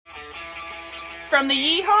From the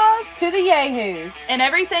yeehaws to the yahoos and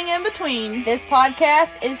everything in between, this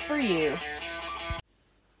podcast is for you.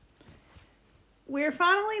 We're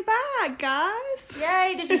finally back, guys.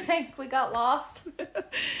 Yay, did you think we got lost?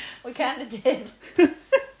 We kind of did.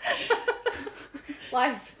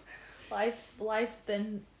 Life's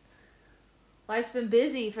been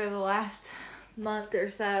busy for the last month or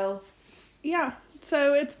so. Yeah,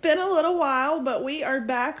 so it's been a little while, but we are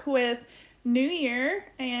back with New Year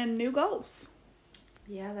and new goals.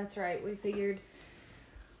 Yeah, that's right. We figured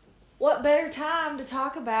what better time to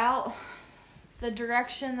talk about the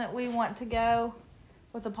direction that we want to go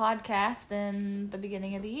with the podcast than the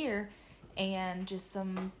beginning of the year, and just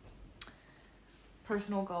some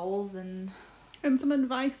personal goals and some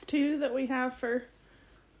advice too that we have for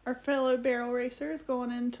our fellow barrel racers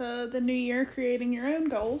going into the new year, creating your own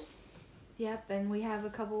goals. Yep, and we have a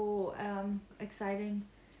couple exciting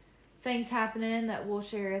things happening that we'll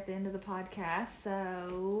share at the end of the podcast.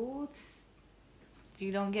 So if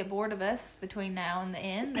you don't get bored of us between now and the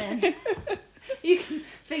end, then you can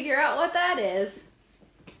figure out what that is.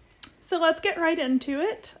 So let's get right into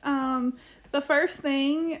it. The first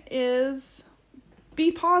thing is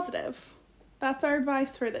be positive. That's our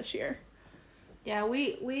advice for this year. Yeah,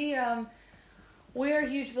 we are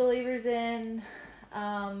huge believers in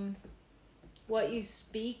what you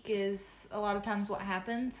speak is a lot of times what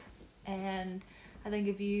happens. And I think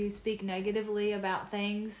if you speak negatively about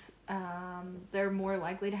things, they're more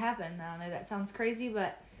likely to happen. I know that sounds crazy,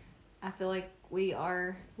 but I feel like we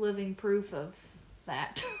are living proof of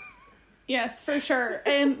that. Yes, for sure.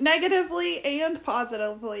 And negatively and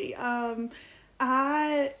positively.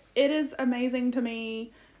 It is amazing to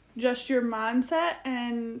me just your mindset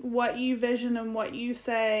and what you vision and what you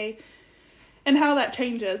say and how that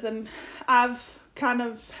changes. And I've kind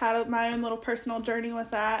of had my own little personal journey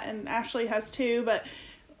with that, and Ashley has too, but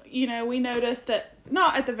we noticed it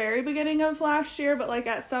not at the very beginning of last year, but like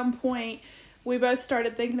at some point we both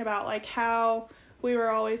started thinking about like how we were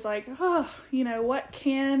always like, what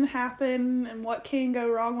can happen and what can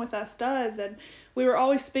go wrong with us does, and we were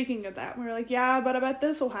always speaking of that. We were like, yeah, but I bet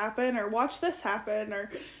this will happen, or watch this happen,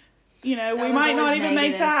 or we might not even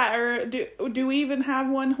make that, or do we even have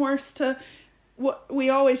one horse to. We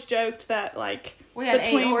always joked that like we had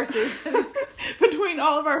 8 horses. Between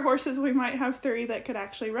all of our horses, we might have 3 that could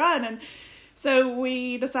actually run. And so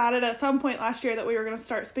we decided at some point last year that we were going to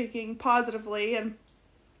start speaking positively and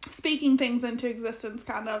speaking things into existence,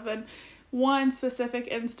 kind of. And one specific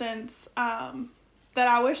instance that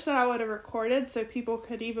I wish that I would have recorded so people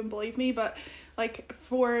could even believe me, but like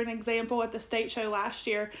for an example, at the state show last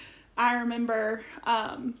year, I remember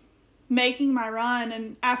making my run,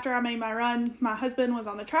 and after I made my run, my husband was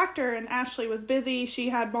on the tractor and Ashley was busy. She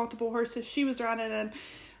had multiple horses she was running, and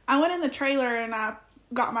I went in the trailer and I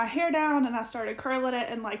got my hair down and I started curling it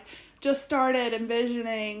and like just started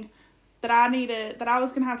envisioning that I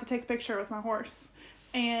was going to have to take a picture with my horse,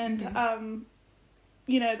 and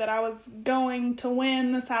that I was going to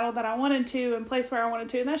win the saddle that I wanted to and place where I wanted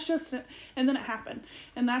to, and then it happened.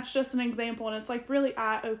 And that's just an example, and it's like really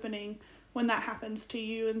eye-opening when that happens to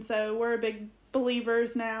you. And so we're big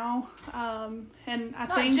believers now, and I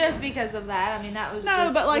think not just because of that. I mean, that was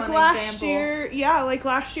but like one last example. year, like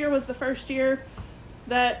last year was the first year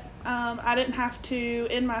that I didn't have to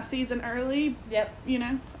end my season early. Yep.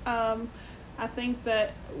 I think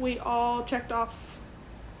that we all checked off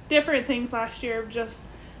different things last year of just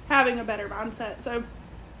having a better mindset. So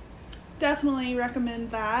definitely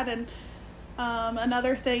recommend that. And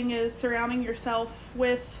another thing is surrounding yourself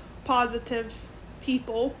with positive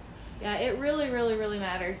people. Yeah, it really, really, really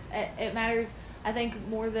matters. It matters, I think,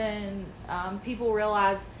 more than people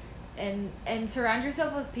realize. And surround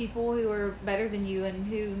yourself with people who are better than you and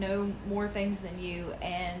who know more things than you.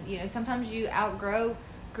 And, sometimes you outgrow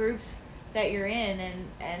groups that you're in,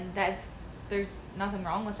 and there's nothing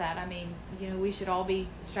wrong with that. I mean, we should all be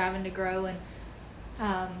striving to grow and,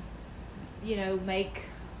 make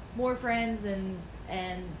more friends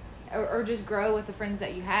or just grow with the friends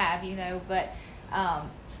that you have, but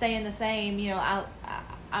staying the same. I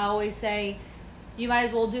always say you might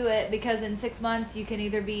as well do it, because in 6 months you can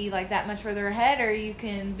either be like that much further ahead or you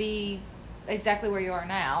can be exactly where you are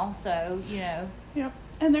now. So, Yep.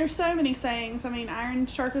 And there's so many sayings. I mean, iron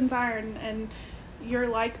sharpens iron, and you're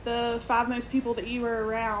like the 5 most people that you were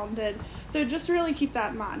around. And so just really keep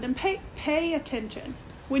that in mind and pay attention.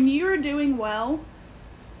 When you are doing well,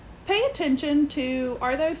 pay attention to,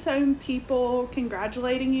 are those same people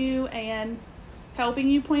congratulating you and helping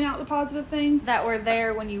you point out the positive things that were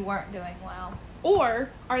there when you weren't doing well? Or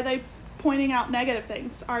are they pointing out negative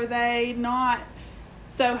things? Are they not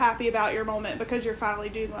so happy about your moment because you're finally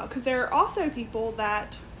doing well. Because there are also people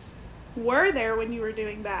that were there when you were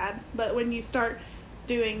doing bad, but when you start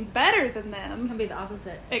doing better than them, It can be the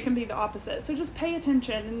opposite. It can be the opposite. So just pay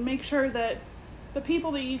attention and make sure that the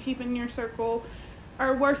people that you keep in your circle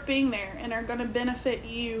are worth being there and are going to benefit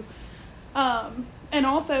you. And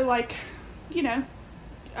also, like, you know,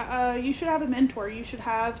 you should have a mentor. You should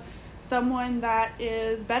have someone that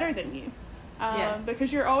is better than you. Yes.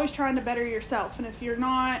 Because you're always trying to better yourself. And if you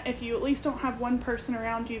at least don't have one person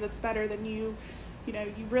around you that's better than you, you know,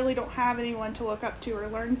 you really don't have anyone to look up to or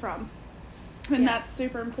learn from. And that's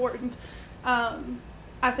super important.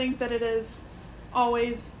 I think that it is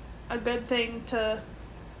always a good thing to,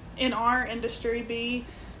 in our industry, be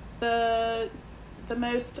the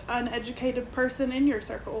most uneducated person in your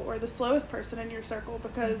circle or the slowest person in your circle,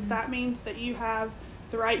 because that means that you have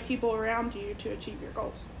the right people around you to achieve your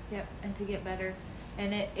goals. Yep, and to get better.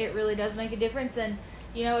 And it really does make a difference. And,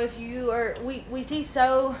 you know, if you are, we see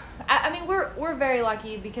so, I mean, we're very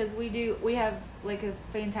lucky because we have like a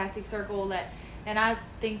fantastic circle that, and I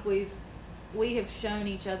think we have shown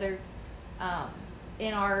each other,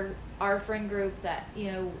 in our friend group that,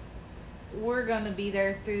 you know, we're going to be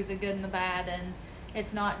there through the good and the bad. And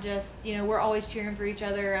it's not just, you know, we're always cheering for each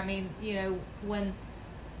other. I mean, you know, when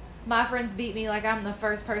my friends beat me, like, I'm the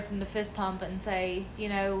first person to fist pump and say, you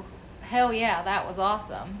know, hell yeah, that was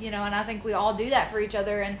awesome. You know, and I think we all do that for each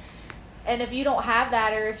other. And if you don't have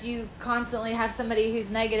that, or if you constantly have somebody who's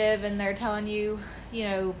negative and they're telling you, you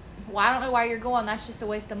know, well, I don't know why you're going, that's just a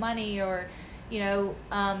waste of money, or, you know,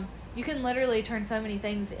 you can literally turn so many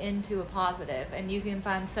things into a positive, and you can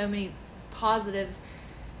find so many positives.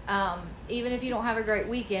 Even if you don't have a great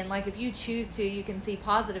weekend, like, if you choose to, you can see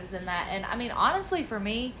positives in that. And I mean, honestly, for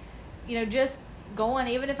me, you know, just going,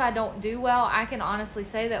 even if I don't do well, I can honestly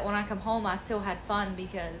say that when I come home, I still had fun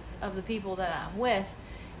because of the people that I'm with.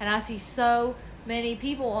 And I see so many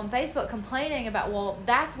people on Facebook complaining about, well,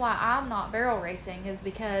 that's why I'm not barrel racing, is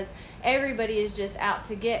because everybody is just out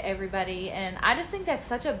to get everybody. And I just think that's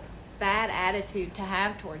such a bad attitude to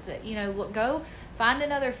have towards it. You know, look, go find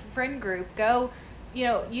another friend group. Go, you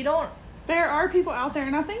know, you don't. There are people out there,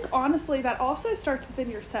 and I think, honestly, that also starts within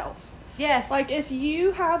yourself. Yes. Like, if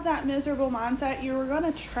you have that miserable mindset, you are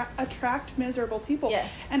going to attract miserable people.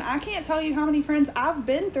 Yes. And I can't tell you how many friends I've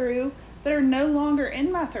been through that are no longer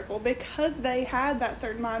in my circle because they had that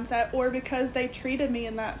certain mindset, or because they treated me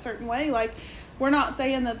in that certain way. Like, we're not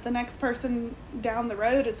saying that the next person down the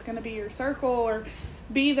road is going to be your circle or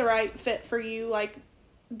be the right fit for you. Like,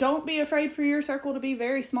 don't be afraid for your circle to be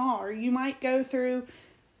very small, or you might go through,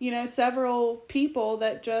 you know, several people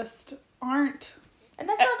that just aren't. And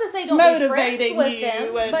that's not to say don't be friends with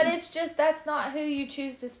them, but it's just that's not who you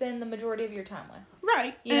choose to spend the majority of your time with.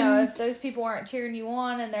 Right. You know, if those people aren't cheering you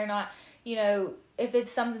on, and they're not, you know, if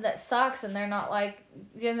it's something that sucks and they're not like,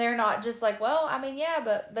 and they're not just like, well, I mean, yeah,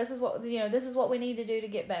 but this is what, you know, this is what we need to do to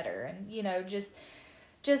get better. And, you know, just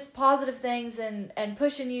positive things, and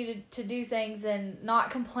pushing you to do things, and not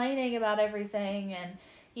complaining about everything. And,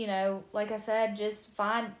 you know, like I said, just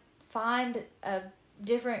find a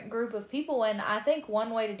different group of people. And I think one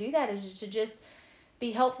way to do that is to just be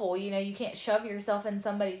helpful. You know, you can't shove yourself in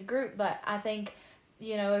somebody's group, but I think,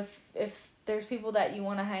 you know, if there's people that you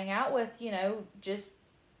want to hang out with, you know, just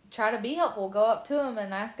try to be helpful. Go up to them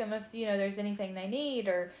and ask them if, you know, there's anything they need,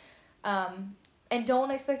 or and don't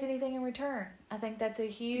expect anything in return. I think that's a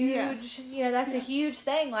huge, you know, that's a huge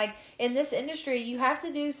thing. Like, in this industry, you have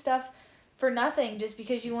to do stuff for nothing just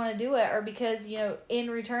because you want to do it, or because, you know, in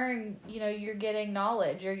return, you know, you're getting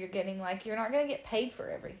knowledge, or you're getting, like, you're not going to get paid for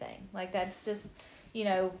everything. Like, that's just, you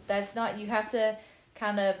know, that's not, you have to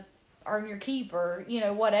kind of earn your keep, or, you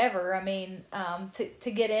know, whatever. I mean,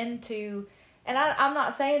 to get into, and I'm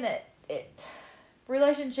not saying that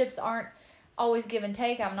relationships aren't always give and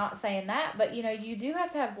take. I'm not saying that, but, you know, you do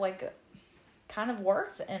have to have, like, a kind of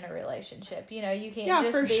worth in a relationship. You know, you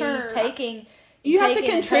can't just be taking. You have to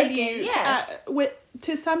contribute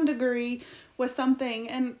to some degree with something,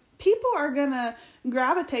 and people are going to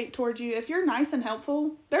gravitate towards you. If you're nice and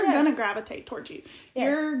helpful, they're going to gravitate towards you. Yes.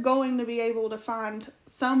 You're going to be able to find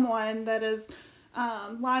someone that is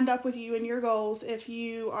lined up with you and your goals if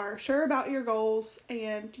you are sure about your goals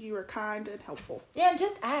and you are kind and helpful. Yeah, and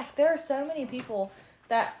just ask. There are so many people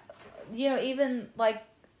that, you know, even, like,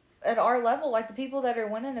 at our level, like, the people that are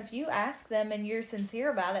winning, if you ask them and you're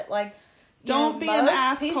sincere about it, like, don't be an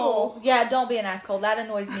asshole. Yeah, don't be an asshole. That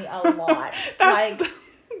annoys me a lot.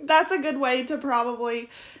 That's a good way to probably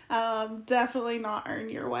definitely not earn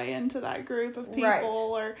your way into that group of people. Right.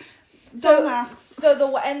 Or Don't ask. So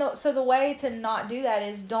the way to not do that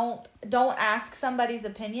is don't ask somebody's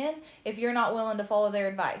opinion if you're not willing to follow their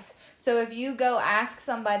advice. So if you go ask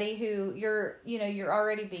somebody who you're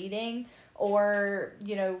already beating, or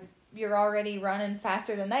you're already running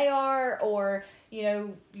faster than they are, or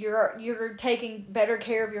you're taking better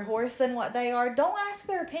care of your horse than what they are, don't ask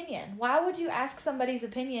their opinion. Why would you ask somebody's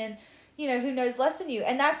opinion, who knows less than you?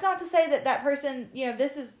 And that's not to say that person,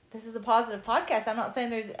 this is a positive podcast. I'm not saying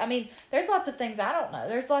there's lots of things I don't know.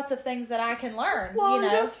 There's lots of things that I can learn. Well,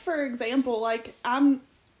 just for example, like I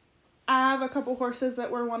have a couple horses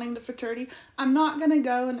that we're wanting to futurity. I'm not going to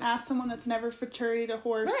go and ask someone that's never futurity'd a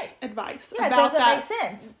horse advice about that. Yeah, it that. doesn't make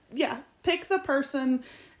sense. Yeah, pick the person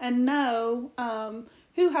and know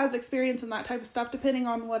who has experience in that type of stuff, depending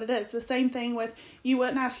on what it is. The same thing with, you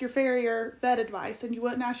wouldn't ask your farrier vet advice, and you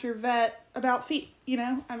wouldn't ask your vet about feet,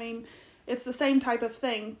 it's the same type of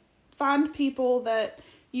thing. Find people that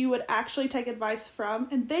you would actually take advice from,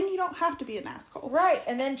 and then you don't have to be an asshole. Right,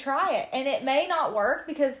 and then try it. And it may not work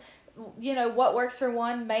because, what works for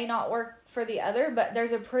one may not work for the other, but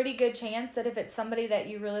there's a pretty good chance that if it's somebody that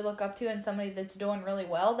you really look up to and somebody that's doing really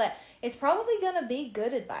well, that it's probably going to be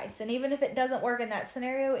good advice. And even if it doesn't work in that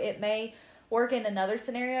scenario, it may work in another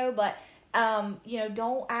scenario. But,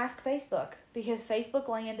 don't ask Facebook, because Facebook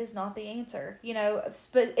land is not the answer.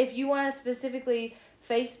 If you want to specifically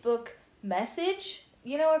Facebook message,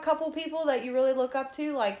 a couple people that you really look up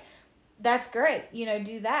to, like, that's great,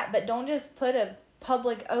 do that. But don't just put a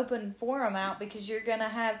public open forum out, because you're going to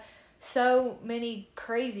have so many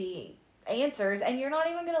crazy answers and you're not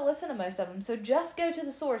even going to listen to most of them. So just go to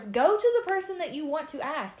the source. Go to the person that you want to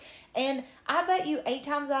ask. And I bet you 8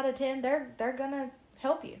 times out of 10, they're going to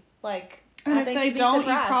help you. Like, and I if think they you'd be don't,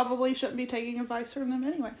 surprised. you probably shouldn't be taking advice from them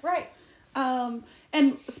anyways. Right.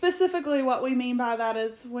 And specifically what we mean by that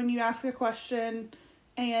is when you ask a question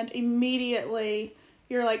and immediately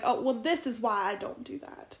you're like, oh, well, this is why I don't do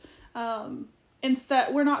that.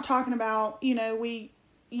 Instead, we're not talking about,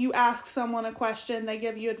 you ask someone a question, they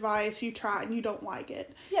give you advice, you try and you don't like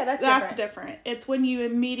it. Yeah, that's different. It's when you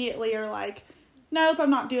immediately are like, nope, I'm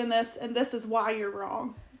not doing this, and this is why you're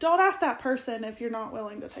wrong. Don't ask that person if you're not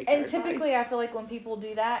willing to take their advice. And typically, I feel like when people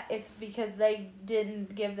do that, it's because they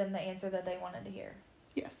didn't give them the answer that they wanted to hear.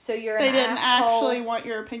 Yes. So you're They an didn't asshole. actually want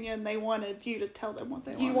your opinion. They wanted you to tell them what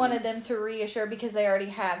they wanted. You wanted them to reassure because they already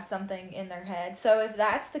have something in their head. So if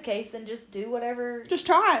that's the case, then just do whatever. Just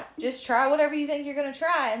try it. Just try whatever you think you're going to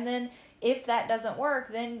try. And then if that doesn't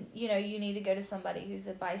work, then, you need to go to somebody whose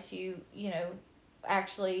advice you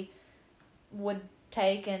actually would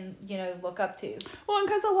take and, look up to. Well, and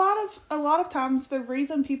because a lot of times the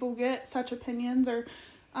reason people get such opinions are,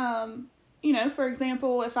 for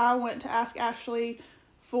example, if I went to ask Ashley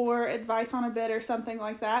for advice on a bid or something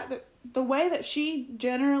like that, the way that she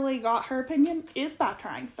generally got her opinion is by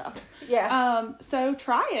trying stuff. Yeah. So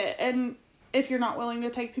try it. And if you're not willing to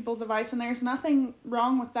take people's advice, and there's nothing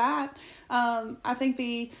wrong with that. I think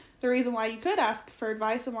the reason why you could ask for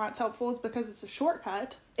advice and why it's helpful is because it's a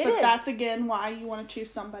shortcut. But that's, again, why you want to choose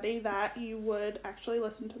somebody that you would actually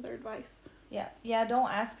listen to their advice. Yeah. Yeah, don't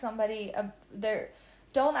ask somebody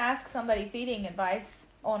feeding advice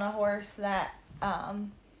on a horse that,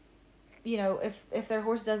 if their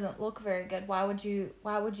horse doesn't look very good, why would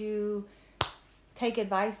you take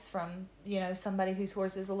advice from, somebody whose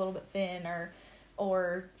horse is a little bit thin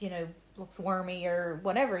or looks wormy or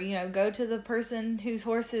whatever? Go to the person whose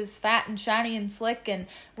horse is fat and shiny and slick and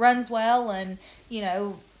runs well and,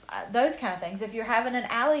 those kind of things. If you're having an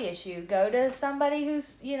alley issue, go to somebody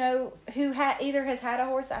who's, who either has had a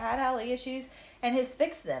horse that had alley issues and has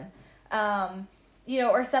fixed them.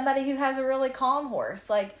 Or somebody who has a really calm horse.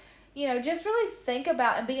 Like, just really think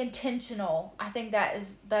about and be intentional. I think that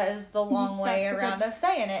is the long way around us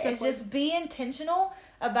saying it. It's just be intentional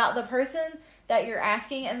about the person that you're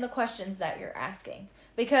asking and the questions that you're asking.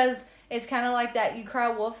 Because it's kind of like that, you cry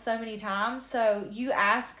wolf so many times, so you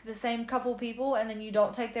ask the same couple people and then you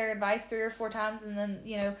don't take their advice 3 or 4 times, and then,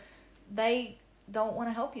 they don't want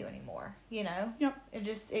to help you anymore, Yep.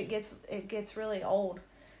 It gets really old.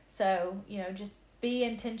 So, just be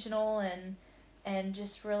intentional and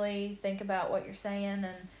just really think about what you're saying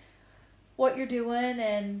and what you're doing,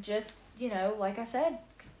 and just, like I said,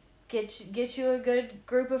 get you a good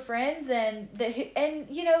group of friends, and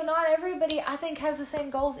not everybody, I think, has the same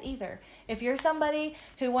goals either. If you're somebody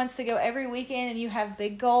who wants to go every weekend and you have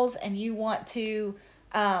big goals and you want to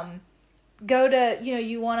go to,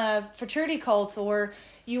 you want to futurity colts, or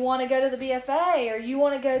you want to go to the BFA, or you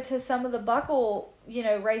want to go to some of the buckle,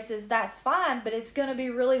 races, that's fine, but it's going to be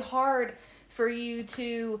really hard for you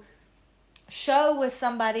to show with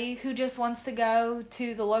somebody who just wants to go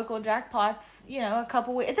to the local jackpots, a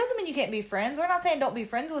couple weeks. It doesn't mean you can't be friends. We're not saying don't be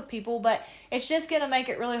friends with people, but it's just going to make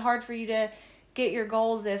it really hard for you to get your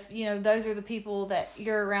goals if, those are the people that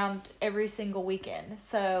you're around every single weekend.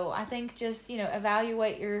 So I think just,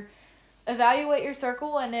 evaluate your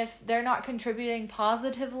circle, and if they're not contributing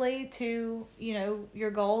positively to,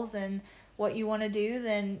 your goals and what you want to do,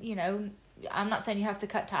 then, I'm not saying you have to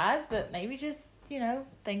cut ties, but maybe just,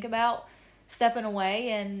 think about stepping away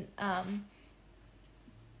and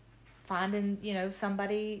finding,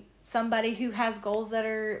 somebody who has goals that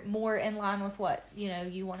are more in line with what,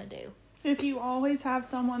 you want to do. If you always have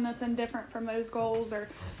someone that's indifferent from those goals or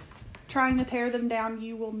trying to tear them down,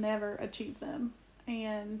 you will never achieve them.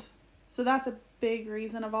 And so that's a big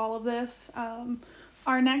reason of all of this.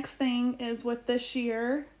 Our next thing is with this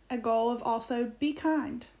year, a goal of also be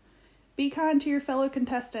kind. Be kind to your fellow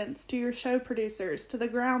contestants, to your show producers, to the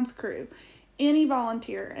grounds crew, any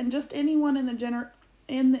volunteer, and just anyone in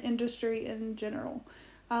the industry in general.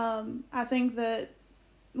 I think that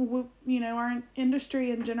our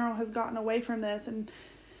industry in general has gotten away from this, and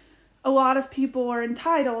a lot of people are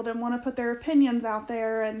entitled and want to put their opinions out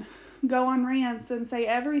there and go on rants and say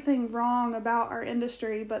everything wrong about our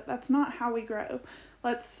industry, but that's not how we grow.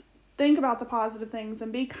 Let's think about the positive things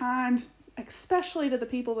and be kind, especially to the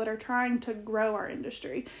people that are trying to grow our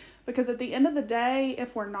industry. Because at the end of the day,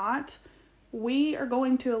 if we're not, we are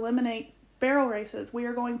going to eliminate barrel races. We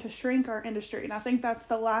are going to shrink our industry. And I think that's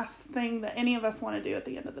the last thing that any of us want to do at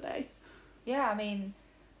the end of the day. Yeah, I mean,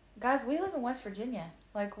 guys, we live in West Virginia.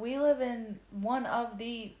 We live in one of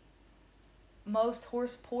the most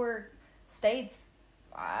horse poor states,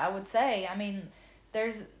 I would say. I mean,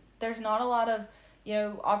 there's not a lot of,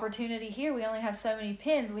 opportunity here. We only have so many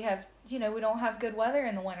pens. We have, we don't have good weather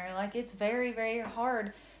in the winter. It's very, very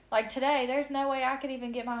hard. Today, there's no way I could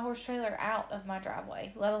even get my horse trailer out of my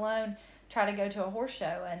driveway, let alone try to go to a horse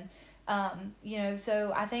show. And,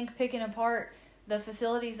 so I think picking apart the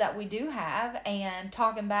facilities that we do have and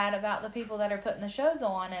talking bad about the people that are putting the shows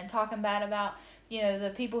on and talking bad about,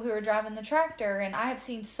 the people who are driving the tractor. And I have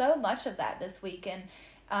seen so much of that this week. And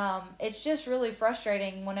it's just really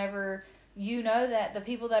frustrating whenever that the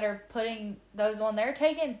people that are putting those on, they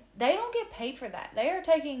don't get paid for that. They are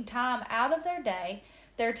taking time out of their day.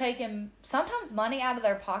 They're taking sometimes money out of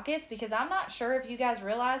their pockets, because I'm not sure if you guys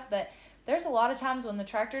realize, but there's a lot of times when the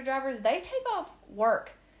tractor drivers, they take off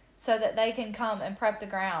work so that they can come and prep the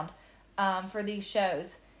ground for these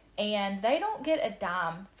shows. And they don't get a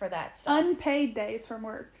dime for that stuff. Unpaid days from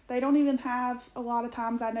work. They don't even have, a lot of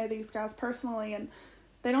times, I know these guys personally, and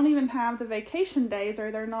they don't even have the vacation days,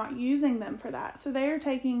 or they're not using them for that. So they're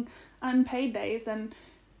taking unpaid days, and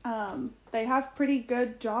they have pretty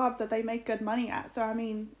good jobs that they make good money at. So, I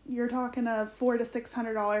mean, you're talking a $400 to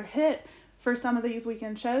 $600 hit for some of these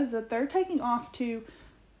weekend shows that they're taking off to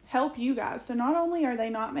help you guys. So not only are they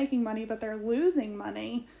not making money, but they're losing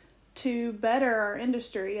money to better our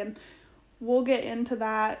industry. And we'll get into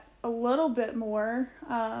that a little bit more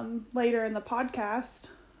later in the podcast.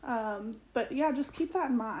 But yeah, just keep that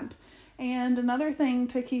in mind. And another thing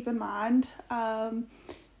to keep in mind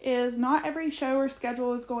is not every show or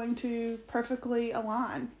schedule is going to perfectly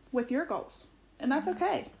align with your goals. And that's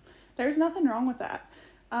okay. There's nothing wrong with that.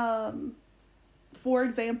 For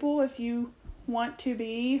example, if you want to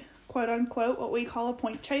be, quote unquote, what we call a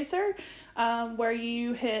point chaser, where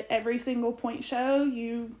you hit every single point show,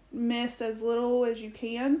 you miss as little as you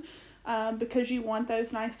can, because you want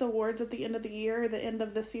those nice awards at the end of the year, or the end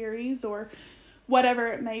of the series, or whatever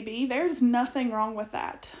it may be. There's nothing wrong with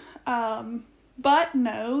that. But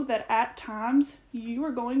know that at times you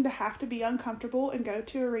are going to have to be uncomfortable and go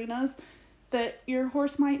to arenas that your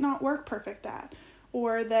horse might not work perfect at,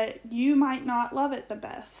 or that you might not love it the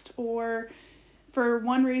best, or for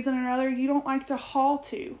one reason or another you don't like to haul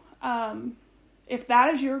to. If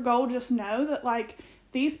that is your goal, just know that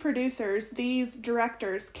these producers, these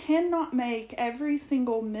directors cannot make every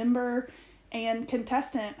single member and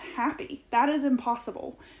contestant happy. That is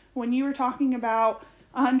impossible. When you were talking about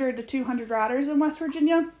 100 to 200 riders in West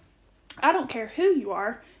Virginia, I don't care who you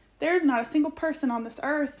are, there's not a single person on this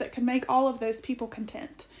earth that can make all of those people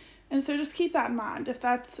content. And so just keep that in mind. If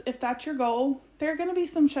that's your goal, there are going to be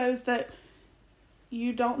some shows that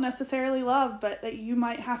you don't necessarily love, but that you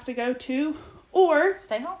might have to go to, or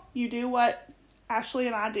stay home. You do what Ashley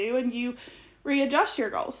and I do, and you readjust your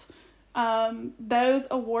goals. Those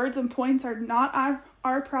awards and points are not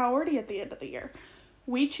our priority at the end of the year.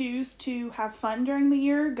 We choose to have fun during the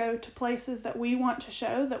year, go to places that we want to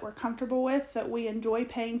show, that we're comfortable with, that we enjoy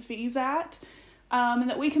paying fees at, and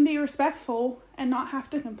that we can be respectful and not have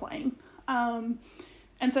to complain. And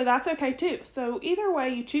And so that's okay too. So either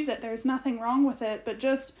way you choose it, there's nothing wrong with it, but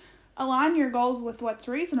just align your goals with what's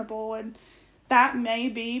reasonable. And that may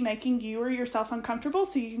be making you or yourself uncomfortable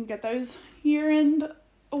so you can get those year-end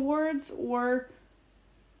awards, or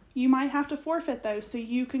you might have to forfeit those so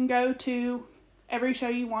you can go to every show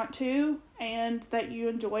you want to and that you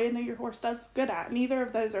enjoy and that your horse does good at. Neither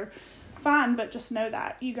of those are fine, but just know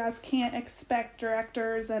that you guys can't expect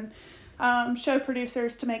directors and show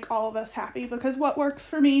producers to make all of us happy, because what works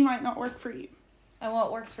for me might not work for you. And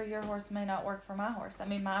what works for your horse may not work for my horse. I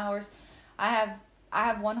mean, my horse, I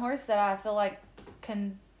have one horse that I feel like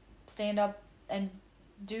can stand up and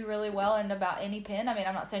do really well in about any pen. I mean,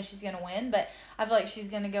 I'm not saying she's going to win, but I feel like she's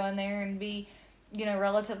going to go in there and be,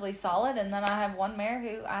 relatively solid. And then I have one mare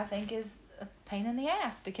who I think is a pain in the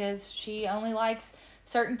ass because she only likes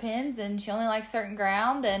certain pens and she only likes certain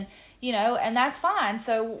ground, and and that's fine.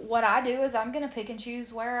 So what I do is I'm going to pick and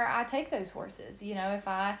choose where I take those horses. If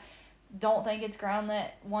I don't think it's ground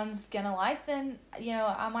that one's going to like, then,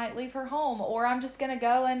 I might leave her home, or I'm just going to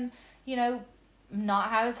go and, not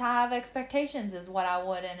have as high of expectations as what I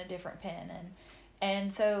would in a different pen.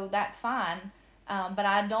 And so that's fine. But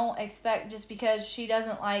I don't expect, just because she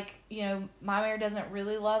doesn't like, my mare doesn't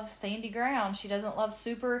really love sandy ground. She doesn't love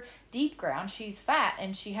super deep ground. She's fat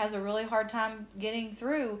and she has a really hard time getting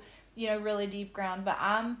through, really deep ground. But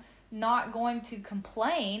I'm not going to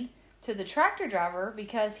complain to the tractor driver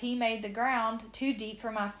because he made the ground too deep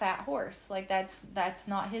for my fat horse. Like that's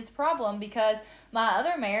not his problem, because my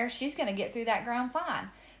other mare, she's going to get through that ground fine.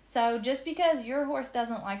 So just because your horse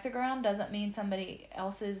doesn't like the ground doesn't mean somebody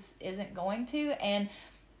else's isn't going to. And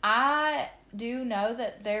I do know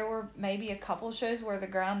that there were maybe a couple shows where the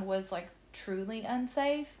ground was like truly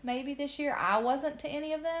unsafe maybe this year. I wasn't to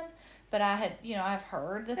any of them, but I had, I've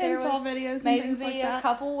heard that there was videos maybe and things like a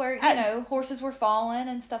couple where, horses were falling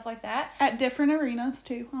and stuff like that. At different arenas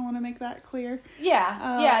too. I want to make that clear.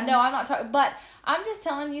 Yeah. No, I'm not talking, but I'm just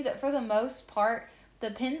telling you that for the most part,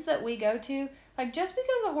 the pens that we go to, like, just because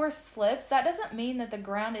a horse slips, that doesn't mean that the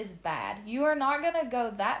ground is bad. You are not going to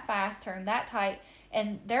go that fast, turn that tight,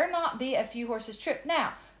 and there not be a few horses trip.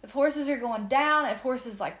 Now, if horses are going down, if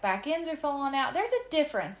horses like back ends are falling out, there's a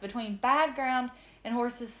difference between bad ground and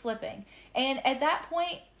horses slipping. And at that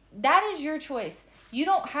point, that is your choice. You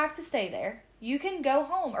don't have to stay there. You can go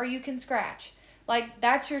home or you can scratch. Like,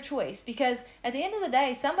 that's your choice, because at the end of the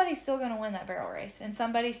day, somebody's still going to win that barrel race and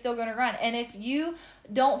somebody's still going to run. And if you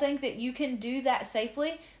don't think that you can do that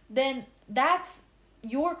safely, then that's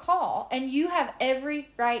your call and you have every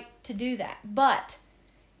right to do that. But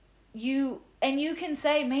you can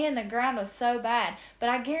say, man, the ground was so bad, but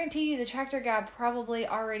I guarantee you the tractor guy probably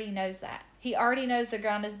already knows that. He already knows the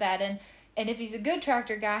ground is bad, and if he's a good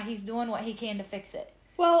tractor guy, he's doing what he can to fix it.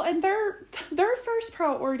 Well, and their first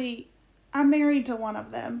priority, I'm married to one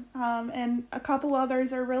of them, and a couple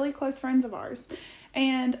others are really close friends of ours.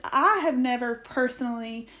 And I have never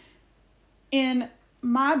personally, in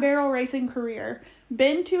my barrel racing career,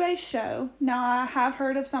 been to a show. Now, I have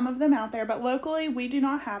heard of some of them out there, but locally we do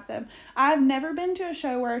not have them. I've never been to a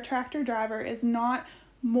show where a tractor driver is not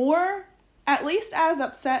more, at least as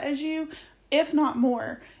upset as you, if not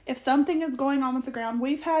more, if something is going on with the ground.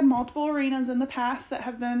 We've had multiple arenas in the past that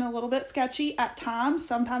have been a little bit sketchy at times.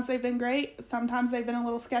 Sometimes they've been great. Sometimes they've been a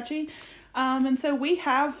little sketchy. And so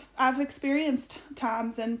I've experienced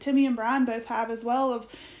times, and Timmy and Brian both have as well, of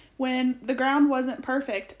when the ground wasn't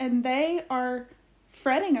perfect and they are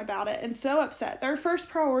fretting about it and so upset. Their first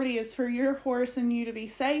priority is for your horse and you to be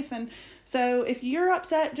safe. And so if you're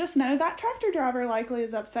upset, just know that tractor driver likely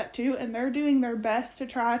is upset too, and they're doing their best to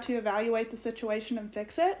try to evaluate the situation and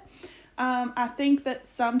fix it. I think that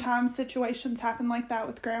sometimes situations happen like that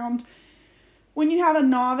with ground when you have a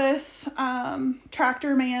novice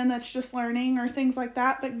tractor man that's just learning or things like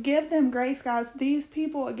that. But give them grace, guys. These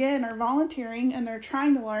people, again, are volunteering and they're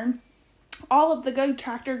trying to learn. All of the Go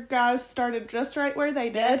Tractor guys started just right where they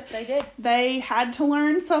did. Yes, they did. They had to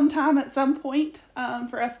learn sometime at some point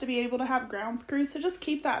for us to be able to have grounds crews. So just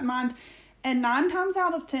keep that in mind. And 9 times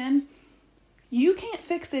out of 10, you can't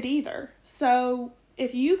fix it either. So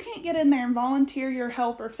if you can't get in there and volunteer your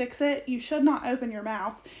help or fix it, you should not open your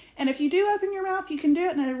mouth. And if you do open your mouth, you can do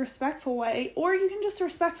it in a respectful way, or you can just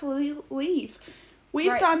respectfully leave.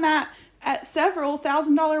 We've done that at several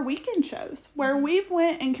 $1,000 weekend shows where we've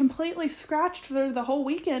went and completely scratched for the whole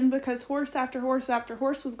weekend because horse after horse after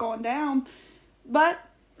horse was going down. But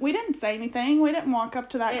we didn't say anything. We didn't walk up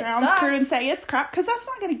to that grounds crew and say it's crap, because that's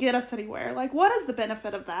not going to get us anywhere. Like, what is the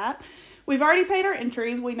benefit of that? We've already paid our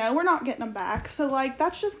entries. We know we're not getting them back. So, like,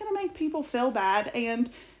 that's just going to make people feel bad.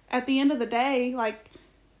 And at the end of the day, like,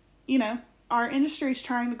 our industry's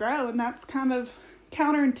trying to grow, and that's kind of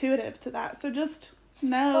counterintuitive to that. So just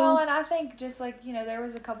know. Well, and I think just like, there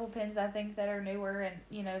was a couple pins I think that are newer and,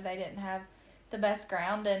 they didn't have the best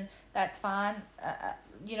ground, and that's fine.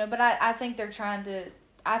 But I think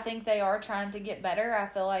I think they are trying to get better. I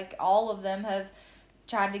feel like all of them have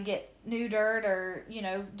tried to get new dirt or,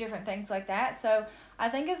 different things like that. So I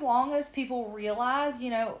think as long as people realize,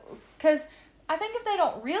 because I think if they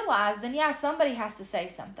don't realize, then somebody has to say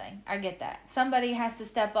something. I get that. Somebody has to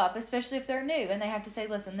step up, especially if they're new, and they have to say,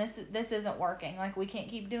 listen, this isn't working. Like, we can't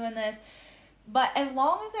keep doing this. But as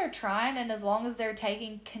long as they're trying and as long as they're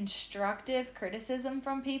taking constructive criticism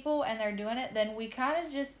from people and they're doing it, then we kind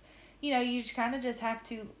of just, you kind of just have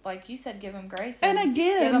to, like you said, give them grace and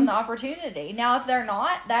again, give them the opportunity. Now, if they're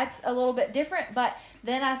not, that's a little bit different. But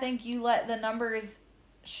then I think you let the numbers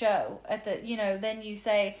show at the, then you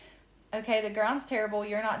say, okay, the ground's terrible.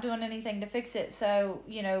 You're not doing anything to fix it. So,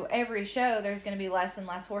 every show there's going to be less and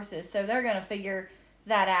less horses. So they're going to figure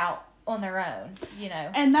that out on their own,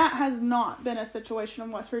 And that has not been a situation in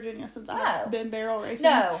West Virginia since I've been barrel racing.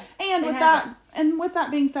 No. And with that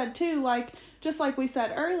being said too, like, just like we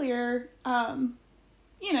said earlier,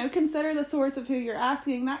 consider the source of who you're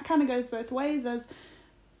asking. That kind of goes both ways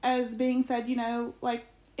as being said, like,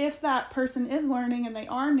 if that person is learning and they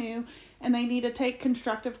are new and they need to take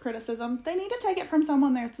constructive criticism, they need to take it from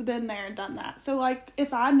someone that's been there and done that. So, like,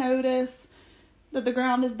 if I notice that the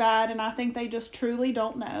ground is bad and I think they just truly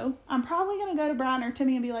don't know, I'm probably going to go to Brian or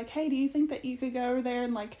Timmy and be like, hey, do you think that you could go over there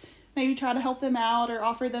and, like, maybe try to help them out or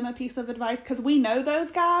offer them a piece of advice? Because we know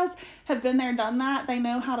those guys have been there, done that. They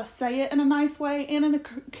know how to say it in a nice way and in a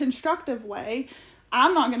constructive way.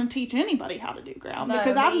 I'm not going to teach anybody how to do ground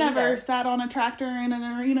because I've never sat on a tractor in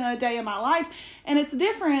an arena a day in my life. And it's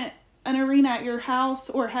different, an arena at your house,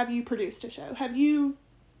 or have you produced a show? Have you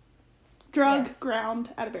drug ground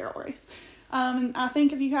at a barrel race? And I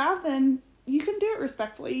think if you have, then you can do it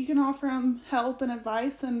respectfully. You can offer them help and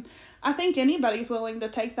advice, and I think anybody's willing to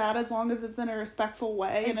take that as long as it's in a respectful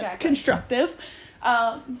way and it's constructive.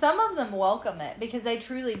 Some of them welcome it because they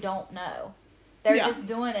truly don't know. They're just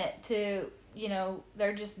doing it to,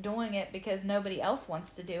 they're just doing it because nobody else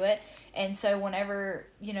wants to do it. And so whenever,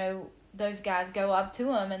 those guys go up to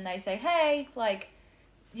them and they say, hey, like,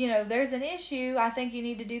 there's an issue. I think you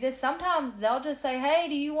need to do this. Sometimes they'll just say, hey,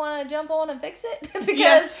 do you want to jump on and fix it?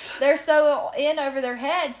 Because they're so in over their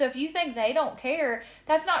head. So if you think they don't care,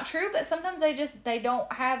 that's not true. But sometimes they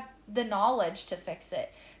don't have the knowledge to fix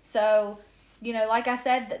it. So, like I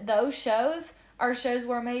said, those shows are shows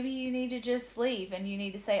where maybe you need to just leave and you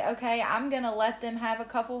need to say, okay, I'm going to let them have a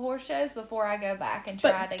couple horse shows before I go back and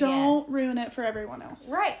try it again. But don't ruin it for everyone else.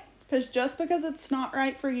 Right. Because just because it's not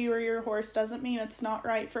right for you or your horse doesn't mean it's not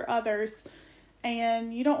right for others.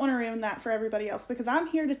 And you don't want to ruin that for everybody else. Because I'm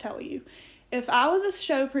here to tell you, if I was a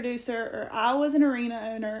show producer or I was an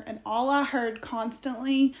arena owner and all I heard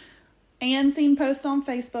constantly and seen posts on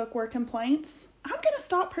Facebook were complaints, I'm going to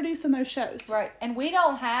stop producing those shows. Right. And we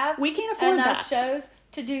can't afford enough shows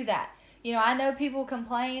to do that. I know people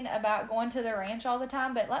complain about going to the ranch all the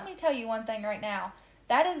time, but let me tell you one thing right now.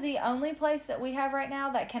 That is the only place that we have right now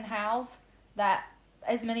that can house that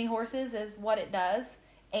as many horses as what it does.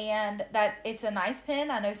 And that it's a nice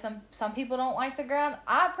pen. I know some people don't like the ground.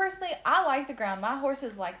 I like the ground. My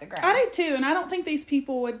horses like the ground. I do too, and I don't think these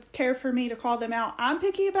people would care for me to call them out. I'm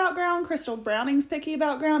picky about ground. Crystal Browning's picky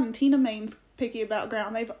about ground, and Tina Main's picky about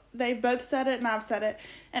ground. They've both said it, and I've said it.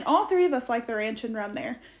 And all three of us like the ranch and run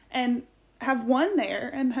there. And have won there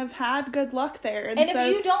and have had good luck there. And if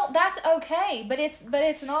you don't, that's okay. But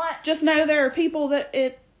it's not. Just know there are people that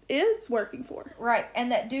it is working for. Right.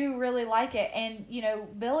 And that do really like it. And,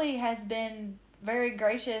 Billy has been very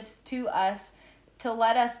gracious to us to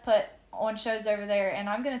let us put on shows over there. And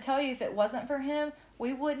I'm going to tell you, if it wasn't for him,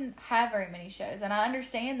 we wouldn't have very many shows. And I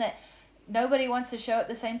understand that nobody wants to show at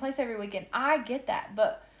the same place every weekend. I get that.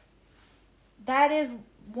 But that is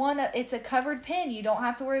it's a covered pen. You don't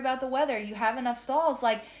have to worry about the weather. You have enough stalls.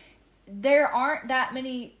 Like, there aren't that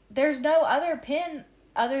many. There's no other pen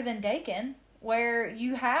other than Dakin where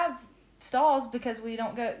you have stalls because we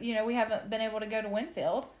don't go. We haven't been able to go to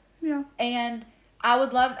Winfield. Yeah. And I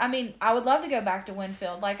would love to go back to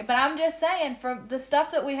Winfield. But I'm just saying, from the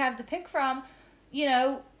stuff that we have to pick from,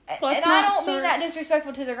 and I don't mean that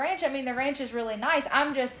disrespectful to the ranch. I mean, the ranch is really nice.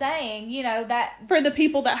 I'm just saying, that... For the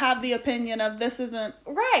people that have the opinion of this isn't...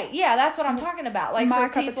 Right, yeah, that's what I'm talking about. Like, my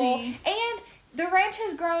for cup people... of tea. And the ranch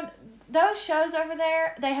has grown... Those shows over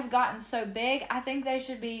there, they have gotten so big. I think they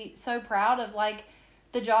should be so proud of,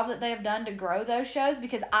 the job that they have done to grow those shows,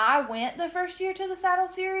 because I went the first year to the Saddle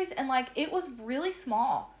Series and like it was really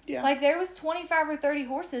small. Yeah. Like there was 25 or 30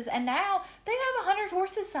 horses, and now they have 100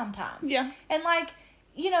 horses sometimes. Yeah. And like,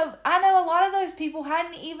 you know, I know a lot of those people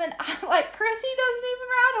hadn't even, like, Chrissy doesn't even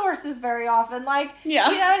ride horses very often. Like,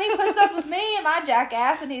 yeah. You know, and he puts up with me and my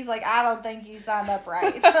jackass, and he's like, I don't think you signed up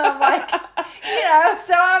right. And I'm like, you know,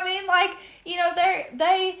 so I mean, like, you know,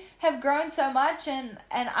 they have grown so much, and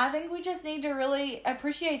I think we just need to really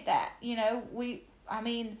appreciate that. You know,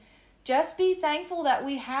 just be thankful that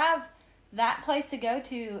we have that place to go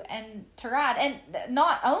to and to ride. And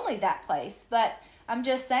not only that place, but I'm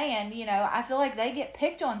just saying, you know, I feel like they get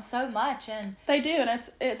picked on so much, and they do, and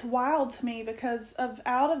it's wild to me because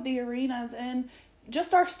out of the arenas in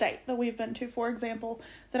just our state that we've been to, for example,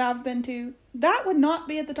 that I've been to, that would not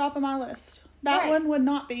be at the top of my list. That one would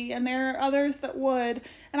not be, and there are others that would,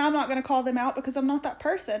 and I'm not going to call them out because I'm not that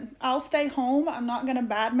person. I'll stay home. I'm not going to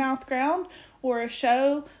badmouth ground or a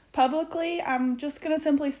show publicly. I'm just going to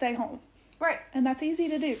simply stay home. Right. And that's easy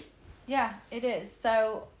to do. Yeah, it is.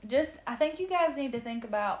 So I think you guys need to think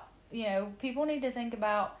about, you know, people need to think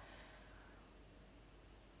about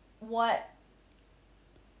what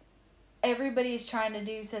everybody's trying to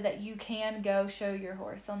do so that you can go show your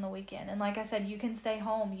horse on the weekend. And like I said, you can stay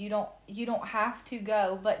home. You don't have to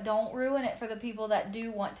go, but don't ruin it for the people that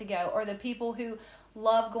do want to go, or the people who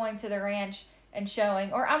love going to the ranch and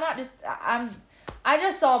showing. Or I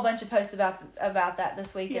just saw a bunch of posts about that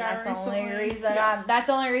this week, and that's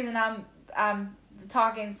the only reason I'm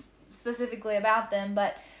talking specifically about them.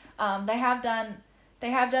 But they have done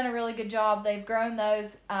a really good job. They've grown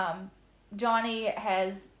those. Johnny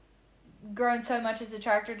has grown so much as a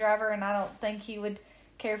tractor driver, and I don't think he would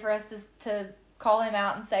care for us to call him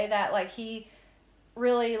out and say that. Like, he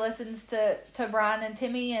really listens to Brian and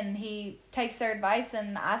Timmy, and he takes their advice,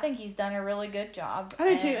 and I think he's done a really good job.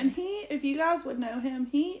 I do too. And if you guys would know him,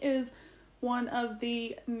 he is one of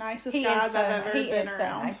the nicest guys I've ever been around. So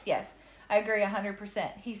nice. Yes, I agree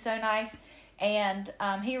 100%. He's so nice, and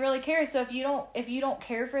he really cares. So if you don't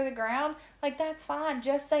care for the ground, like, that's fine.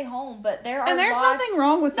 Just stay home. But there's nothing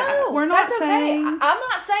wrong with that. No, we're not saying. Okay. I'm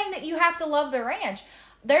not saying that you have to love the ranch.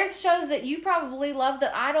 There's shows that you probably love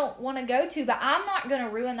that I don't want to go to, but I'm not going to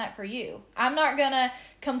ruin that for you. I'm not going to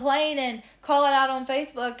complain and call it out on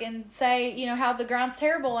Facebook and say, you know, how the ground's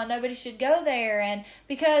terrible and nobody should go there. And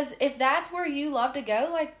because if that's where you love to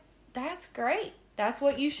go, like, that's great. That's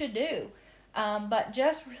what you should do. But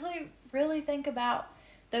just really, really think about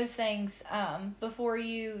those things before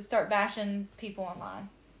you start bashing people online.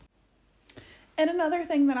 And another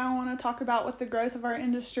thing that I want to talk about with the growth of our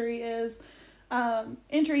industry is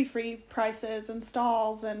entry-free prices and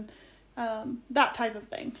stalls and that type of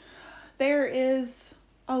thing. There is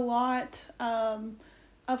a lot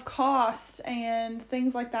of costs and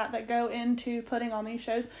things like that go into putting on these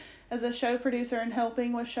shows. As a show producer and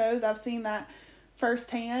helping with shows, I've seen that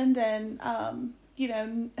firsthand, and you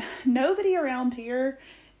know, nobody around here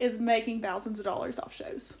is making thousands of dollars off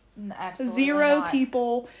shows. Absolutely Zero not.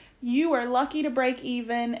 people. You are lucky to break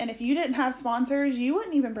even, and if you didn't have sponsors, you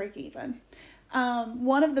wouldn't even break even.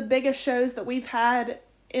 One of the biggest shows that we've had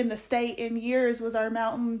in the state in years was our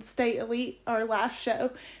Mountain State Elite, our last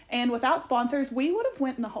show. And without sponsors, we would have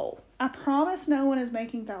went in the hole. I promise no one is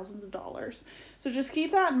making thousands of dollars. So just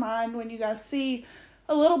keep that in mind when you guys see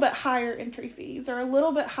a little bit higher entry fees or a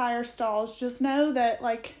little bit higher stalls. Just know that,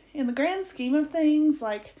 like, in the grand scheme of things,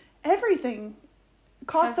 like, everything,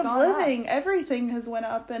 cost of living, everything has went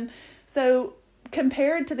up. And so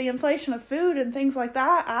compared to the inflation of food and things like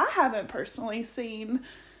that, I haven't personally seen,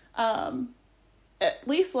 at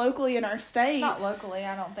least locally in our state. Not locally,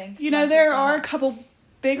 I don't think. You know, there are a couple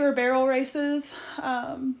bigger barrel races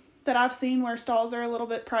that I've seen where stalls are a little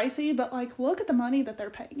bit pricey, but, like, look at the money that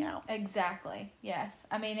they're paying out. Exactly. Yes.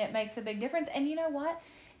 I mean, it makes a big difference. And you know what?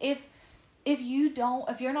 If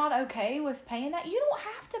you're not okay with paying that, you don't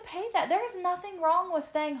have to pay that. There's nothing wrong with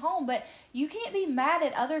staying home, but you can't be mad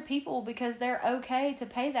at other people because they're okay to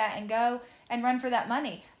pay that and go and run for that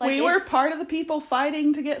money. Like, we were part of the people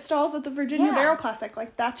fighting to get stalls at the Virginia Barrel Classic.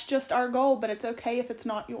 Like, that's just our goal, but it's okay if it's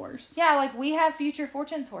not yours. Yeah, like, we have Future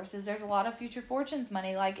Fortunes horses. There's a lot of Future Fortunes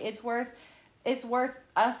money. Like, it's worth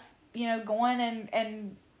us, you know, going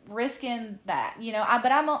and risking that, you know.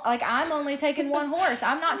 But I'm only taking one horse.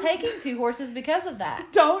 I'm not taking two horses because of that.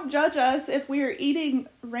 Don't judge us if we are eating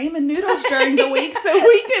ramen noodles during the week so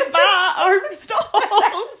we can buy our stalls.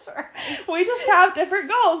 That's right. We just have different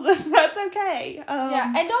goals, and that's okay.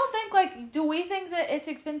 Yeah, and don't think, like, do we think that it's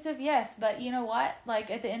expensive? Yes, but you know what? Like,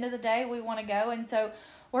 at the end of the day, we want to go, and so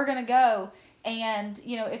we're going to go. And,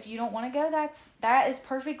 if you don't want to go, that is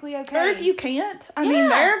perfectly okay. Or if you can't. I mean,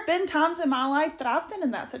 there have been times in my life that I've been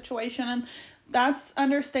in that situation, and that's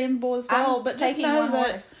understandable as well. But just know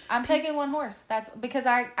that horse. I'm taking one horse. That's because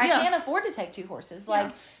I can't afford to take two horses.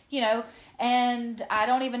 And I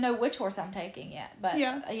don't even know which horse I'm taking yet. But,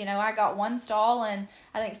 I got one stall, and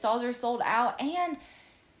I think stalls are sold out.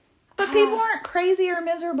 But people aren't crazy or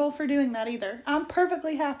miserable for doing that either. I'm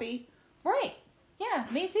perfectly happy. Right. Yeah,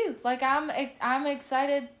 me too. I'm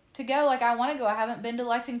excited to go. I want to go. I haven't been to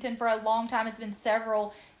Lexington for a long time. It's been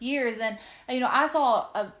several years. And, I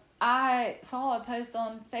saw a post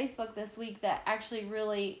on Facebook this week that actually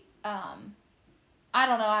really, I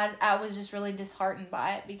don't know, I was just really disheartened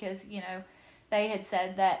by it because, they had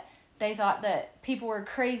said that they thought that people were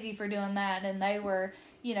crazy for doing that, and they were,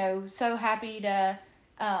 so happy to,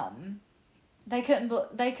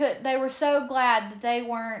 they were so glad that they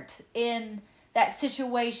weren't in that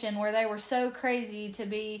situation where they were so crazy to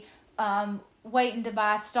be waiting to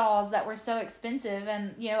buy stalls that were so expensive.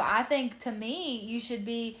 And, I think to me, you should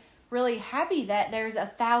be really happy that there's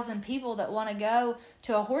 1,000 people that want to go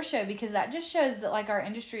to a horse show, because that just shows that our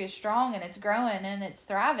industry is strong and it's growing and it's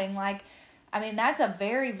thriving. That's a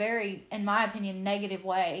very, very, in my opinion, negative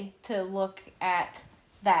way to look at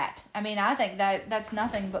that. I think that's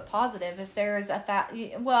nothing but positive. If there's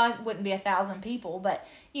it wouldn't be 1,000 people, but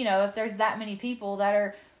if there's that many people that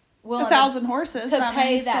are willing 1,000 horses to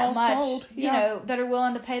pay that much, sold. That are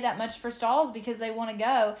willing to pay that much for stalls because they want to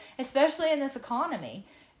go, especially in this economy.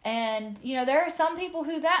 And there are some people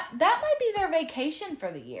who that might be their vacation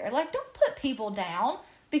for the year. Don't put people down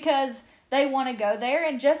because they want to go there,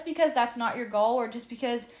 and just because that's not your goal, or just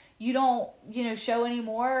because you don't, show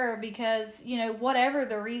anymore, or because, whatever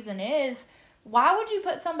the reason is, why would you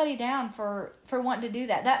put somebody down for wanting to do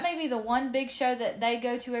that? That may be the one big show that they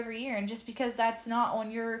go to every year, and just because that's not on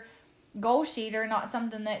your goal sheet or not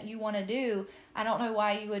something that you want to do, I don't know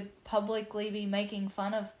why you would publicly be making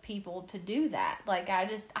fun of people to do that.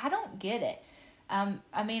 I don't get it.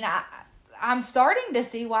 I'm starting to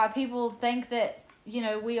see why people think that,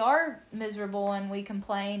 we are miserable and we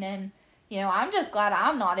complain, and I'm just glad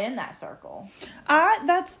I'm not in that circle.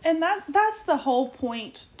 That's the whole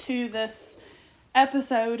point to this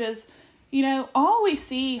episode is, all we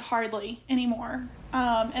see hardly anymore.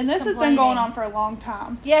 And this has been going on for a long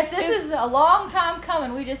time. Yes, this is a long time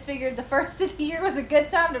coming. We just figured the first of the year was a good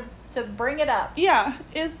time to bring it up. Yeah,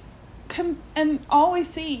 and all we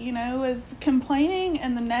see, is complaining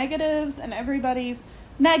and the negatives and everybody's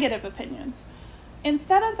negative opinions.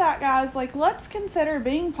 Instead of that, guys, let's consider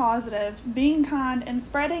being positive, being kind, and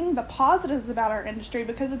spreading the positives about our industry,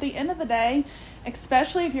 because at the end of the day,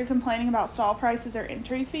 especially if you're complaining about stall prices or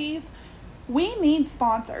entry fees, we need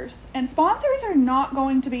sponsors. And sponsors are not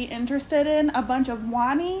going to be interested in a bunch of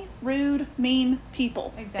whiny, rude, mean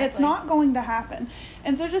people. Exactly. It's not going to happen.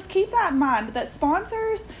 And so just keep that in mind, that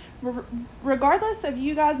sponsors, regardless if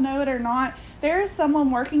you guys know it or not, there is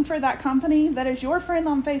someone working for that company that is your friend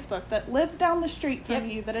on Facebook, that lives down the street from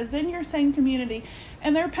you, that is in your same community,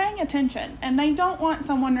 and they're paying attention, and they don't want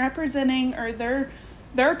someone representing or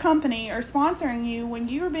their company or sponsoring you when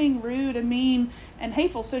you are being rude and mean and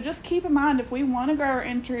hateful. So just keep in mind, if we want to grow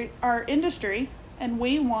our industry, and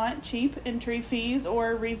we want cheap entry fees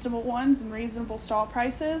or reasonable ones and reasonable stall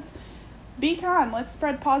prices, be kind. Let's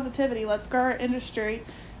spread positivity. Let's grow our industry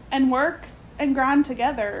and work and grind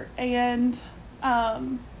together, and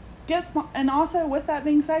and also, with that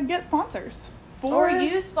being said, get sponsors or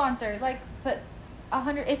use sponsor. Put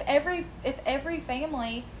 100. If every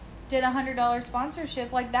family did $100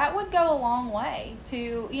 sponsorship, that would go a long way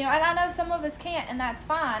to, and I know some of us can't, and that's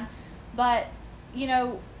fine, but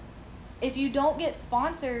if you don't get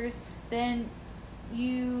sponsors, then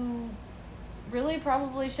you really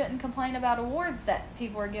probably shouldn't complain about awards that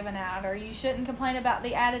people are giving out, or you shouldn't complain about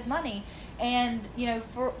the added money. And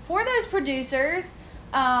for those producers,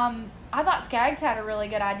 I thought Skaggs had a really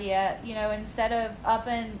good idea, instead of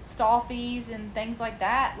upping stall fees and things like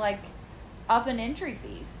that, upping entry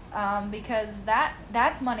fees, because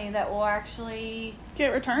that's money that will actually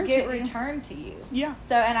get returned to you. Yeah.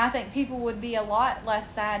 So, and I think people would be a lot less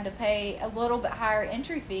sad to pay a little bit higher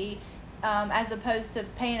entry fee, as opposed to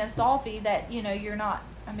paying a stall fee that you're not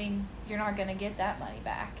going to get that money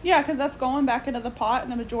back. Yeah, because that's going back into the pot,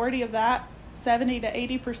 and the majority of that, 70 to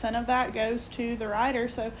 80% of that, goes to the rider.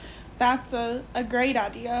 So that's a great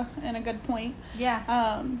idea and a good point.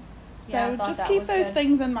 Yeah. So just keep those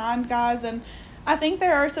things in mind, guys. And I think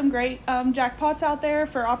there are some great jackpots out there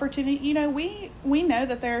for opportunity. You know, we know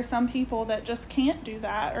that there are some people that just can't do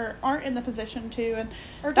that or aren't in the position to,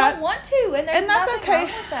 or don't want to, and that's nothing wrong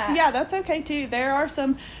with that. Yeah, that's okay too. There are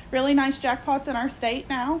some really nice jackpots in our state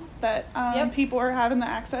now that people are having the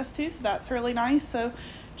access to, so that's really nice. So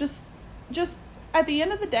just at the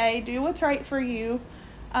end of the day, do what's right for you,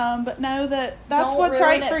 but know that that's what's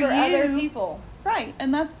right for you. Other people. Right,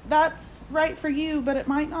 and that's right for you, but it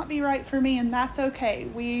might not be right for me, and that's okay.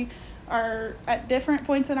 We are at different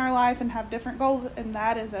points in our life and have different goals, and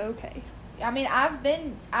that is okay. I mean, I've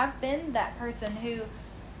been that person who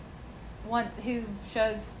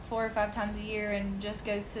shows 4 or 5 times a year and just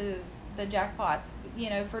goes to the jackpots, you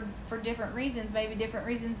know, for different reasons, maybe different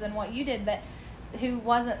reasons than what you did, but who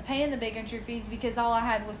wasn't paying the big entry fees because all I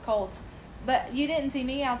had was colds. But you didn't see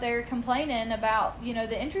me out there complaining about, you know,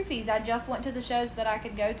 the entry fees. I just went to the shows that I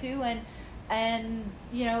could go to and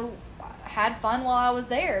you know, had fun while I was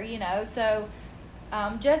there, you know. So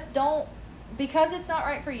just don't, because it's not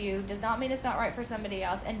right for you does not mean it's not right for somebody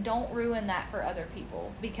else, and don't ruin that for other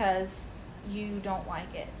people because you don't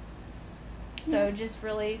like it. So just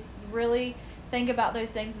really, really think about those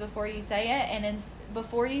things before you say it, and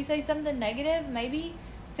before you say something negative, maybe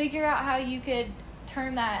figure out how you could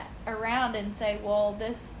turn that around and say, well,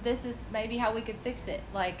 this is maybe how we could fix it.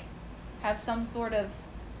 Like, have some sort of,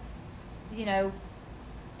 you know,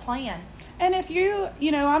 plan. And if you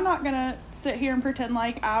know, I'm not going to sit here and pretend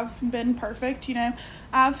like I've been perfect. You know,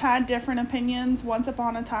 I've had different opinions once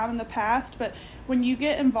upon a time in the past, but when you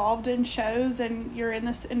get involved in shows and you're in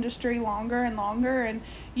this industry longer and longer and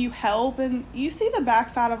you help, and you see the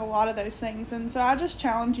backside of a lot of those things. And so I just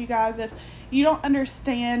challenge you guys, if you don't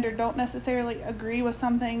understand or don't necessarily agree with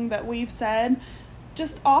something that we've said,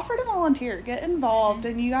 just offer to volunteer, get involved,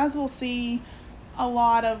 and you guys will see a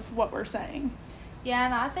lot of what we're saying. Yeah,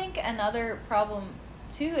 and I think another problem,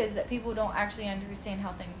 too, is that people don't actually understand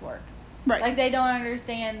how things work. Right. Like, they don't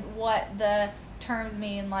understand what the terms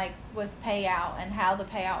mean, like, with payout and how the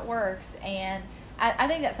payout works. And I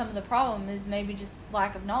think that some of the problem is maybe just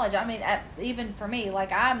lack of knowledge. I mean, even for me,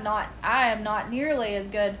 like, I am not nearly as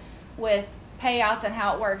good with payouts and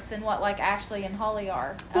how it works and what, like, Ashley and Holly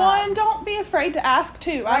are. Well, and don't be afraid to ask,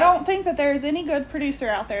 too. Right. I don't think that there's any good producer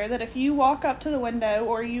out there that if you walk up to the window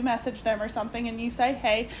or you message them or something and you say,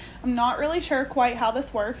 hey, I'm not really sure quite how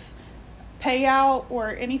this works, payout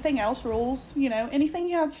or anything else, rules, you know, anything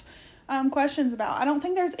you have questions about. I don't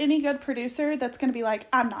think there's any good producer that's going to be like,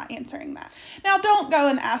 I'm not answering that. Now, don't go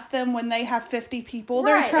and ask them when they have 50 people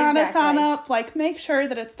they're trying to sign up. Like, make sure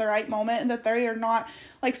that it's the right moment and that they are not,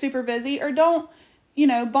 like, super busy. Or don't, you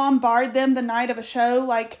know, bombard them the night of a show.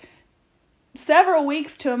 Like, several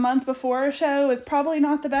weeks to a month before a show is probably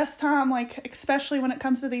not the best time. Like, especially when it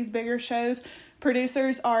comes to these bigger shows,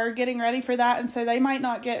 producers are getting ready for that. And so they might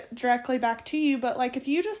not get directly back to you. But, like, if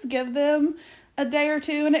you just give them a day or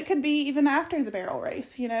two, and it could be even after the barrel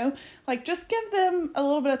race, you know, like, just give them a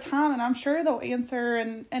little bit of time, and I'm sure they'll answer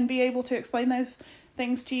and be able to explain those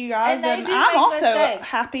things to you guys. And I'm also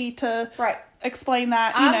happy to explain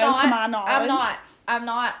that, you know, to my knowledge. I'm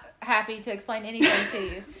not happy to explain anything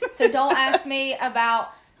to you. So don't ask me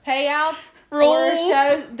about payouts, rules, or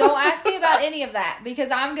shows. Don't ask me about any of that, because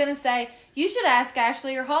I'm going to say, you should ask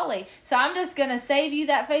Ashley or Holly. So I'm just going to save you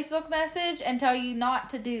that Facebook message and tell you not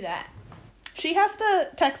to do that. She has to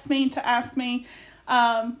text me to ask me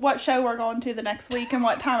what show we're going to the next week and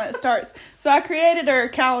what time it starts. So I created her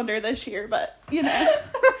calendar this year, but, you know.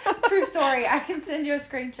 True story. I can send you a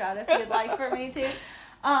screenshot if you'd like for me to.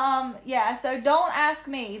 Yeah, so don't ask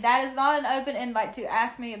me. That is not an open invite to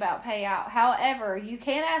ask me about payout. However, you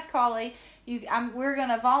can ask Holly. We're going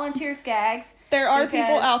to volunteer Skaggs. There are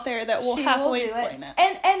people out there that will happily explain it.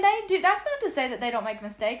 And they do. That's not to say that they don't make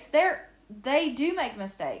mistakes. They do make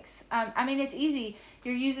mistakes. I mean, it's easy.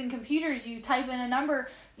 You're using computers. You type in a number.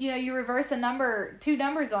 You know, you reverse a number, 2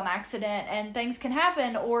 numbers on accident, and things can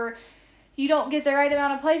happen. Or you don't get the right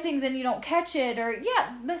amount of placings and you don't catch it. Or,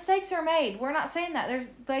 yeah, mistakes are made. We're not saying that. There's,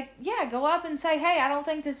 like, yeah, go up and say, hey, I don't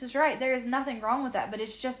think this is right. There is nothing wrong with that. But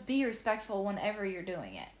it's just be respectful whenever you're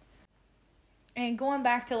doing it. And going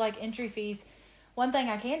back to, like, entry fees, one thing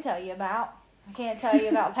I can tell you about, I can't tell you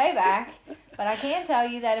about payback, but I can tell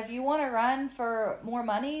you that if you want to run for more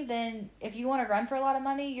money, then if you want to run for a lot of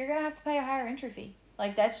money, you're going to have to pay a higher entry fee.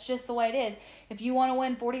 Like, that's just the way it is. If you want to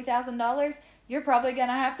win $40,000, you're probably going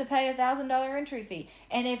to have to pay a $1,000 entry fee.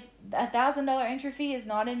 And if a $1,000 entry fee is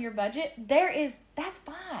not in your budget, that's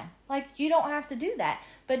fine. Like, you don't have to do that.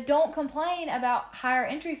 But don't complain about higher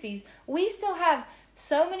entry fees. We still have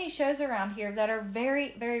so many shows around here that are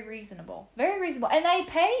very, very reasonable. Very reasonable. And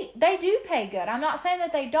they do pay good. I'm not saying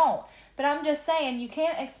that they don't. But I'm just saying you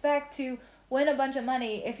can't expect to win a bunch of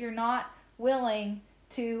money if you're not willing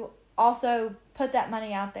to also put that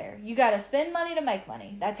money out there. You got to spend money to make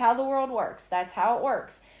money. That's how the world works. That's how it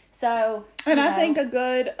works. So, and I think a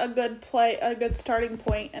good starting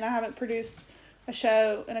point, and I haven't produced a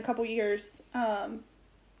show in a couple years,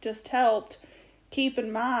 just helped. Keep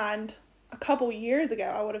in mind, a couple years ago,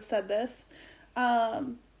 I would have said this.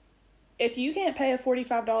 If you can't pay a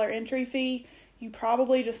 $45 entry fee, you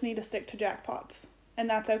probably just need to stick to jackpots, and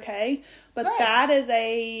that's okay. But right. That is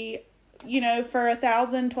for a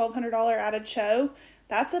 $1,000-$1,200 added show,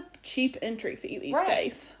 that's a cheap entry fee these right.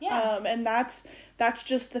 days. Yeah. And that's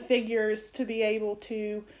just the figures to be able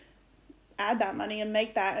to add that money and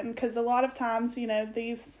make that. And because a lot of times,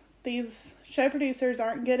 these show producers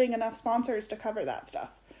aren't getting enough sponsors to cover that stuff.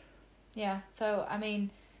 Yeah. So, I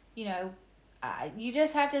mean, you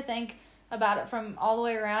just have to think about it from all the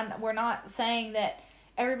way around. We're not saying that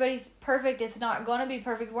everybody's perfect. It's not going to be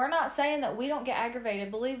perfect. We're not saying that we don't get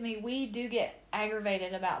aggravated. Believe me, we do get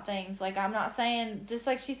aggravated about things. Like, I'm not saying, just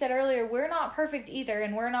like she said earlier, we're not perfect either,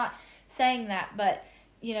 and we're not saying that. But,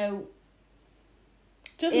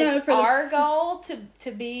 just it's our goal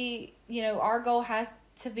to be, our goal has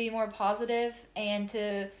to be more positive and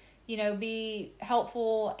to, be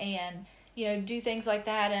helpful and, do things like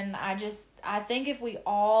that. And I think if we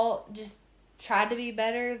all just tried to be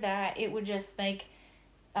better, that it would just make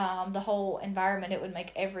the whole environment, it would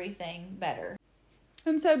make everything better.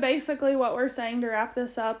 And so basically what we're saying to wrap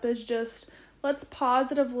this up is just let's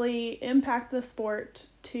positively impact the sport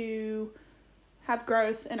to have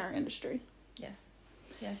growth in our industry. Yes.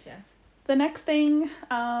 The next thing,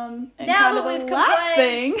 and now kind of that the last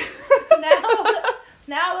thing.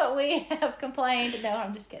 now that we have complained, no,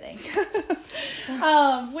 I'm just kidding.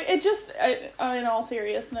 It just, in all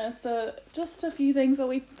seriousness, just a few things that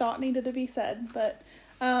we thought needed to be said. But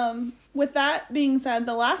with that being said,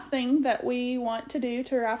 the last thing that we want to do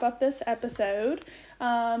to wrap up this episode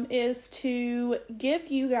is to give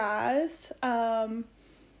you guys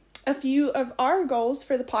a few of our goals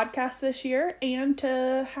for the podcast this year and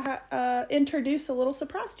to introduce a little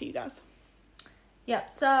surprise to you guys. Yep.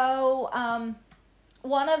 So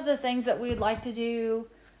one of the things that we'd like to do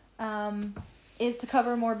is to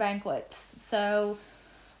cover more banquets. So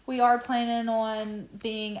we are planning on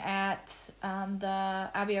being at the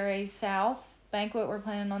IBRA South banquet. We're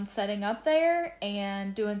planning on setting up there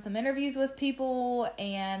and doing some interviews with people.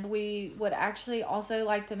 And we would actually also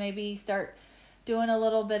like to maybe start doing a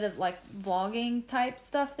little bit of like vlogging type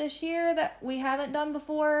stuff this year that we haven't done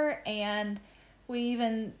before. And we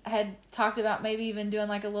even had talked about maybe even doing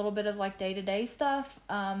like a little bit of like day-to-day stuff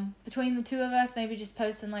between the two of us, maybe just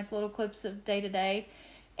posting like little clips of day-to-day.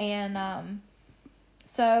 And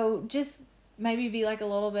so just maybe be like a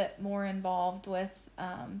little bit more involved with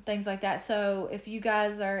things like that. So if you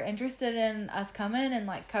guys are interested in us coming and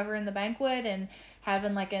like covering the banquet and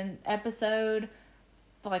having like an episode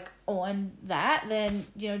like on that, then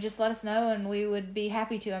just let us know and we would be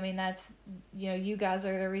happy to. I mean, that's you guys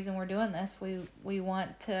are the reason we're doing this. We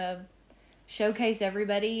want to showcase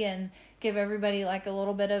everybody and give everybody like a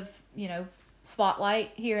little bit of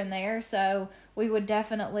spotlight here and there. So we would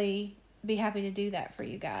definitely be happy to do that for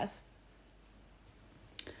you guys.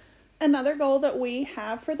 Another goal that we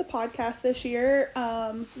have for the podcast this year,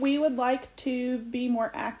 we would like to be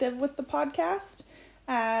more active with the podcast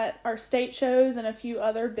at our state shows and a few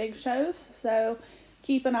other big shows. So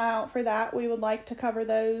keep an eye out for that. We would like to cover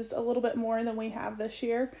those a little bit more than we have this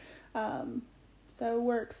year. So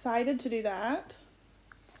we're excited to do that.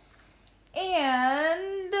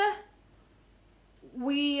 And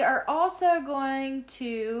we are also going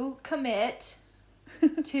to commit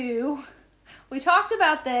to, we talked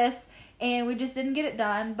about this and we just didn't get it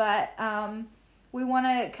done, but we want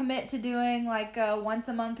to commit to doing like a once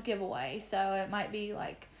a month giveaway. So it might be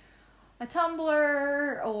like a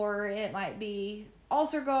tumbler, or it might be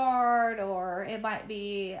Ulcer Guard, or it might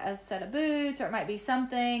be a set of boots, or it might be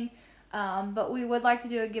something. But we would like to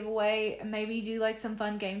do a giveaway and maybe do like some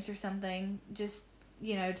fun games or something, just,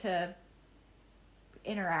 to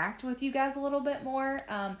interact with you guys a little bit more.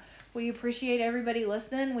 We appreciate everybody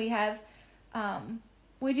listening. We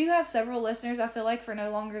do have several listeners, I feel like, for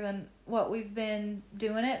no longer than what we've been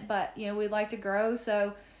doing it, but we'd like to grow.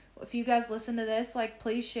 So if you guys listen to this, like,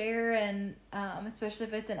 please share, and especially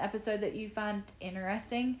if it's an episode that you find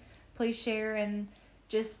interesting, please share and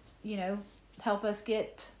just help us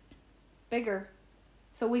get bigger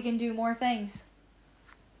so we can do more things.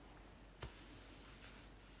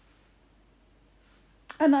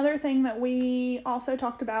 Another thing that we also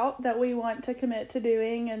talked about that we want to commit to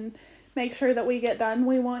doing and make sure that we get done,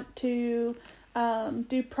 we want to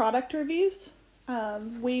do product reviews.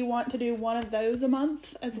 We want to do one of those a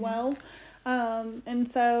month as well.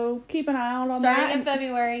 And so keep an eye out on that. Starting in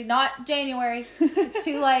February, not January. It's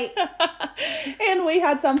too late. And we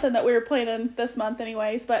had something that we were planning this month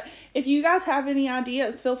anyways. But if you guys have any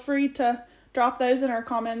ideas, feel free to drop those in our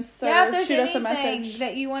comments or shoot us a message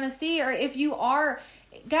that you want to see. Or if you are,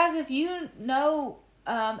 guys, if you know,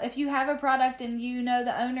 if you have a product and you know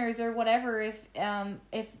the owners or whatever,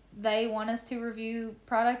 if they want us to review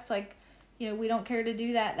products, like, you know, we don't care to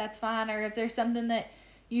do that, that's fine. Or if there's something that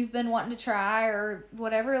you've been wanting to try or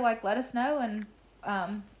whatever, like, let us know, and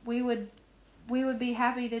we would be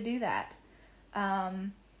happy to do that.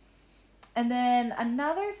 And then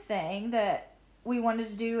another thing that we wanted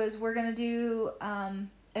to do is we're going to do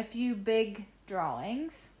a few big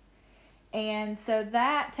drawings. And so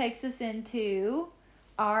that takes us into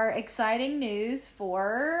our exciting news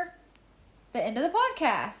for the end of the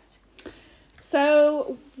podcast.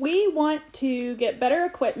 So we want to get better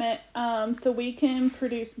equipment so we can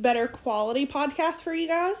produce better quality podcasts for you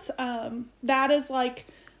guys. That is like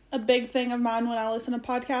a big thing of mine when I listen to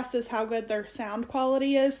podcasts, is how good their sound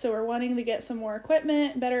quality is. So we're wanting to get some more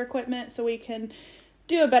equipment, better equipment, so we can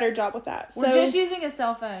do a better job with that. We're just using a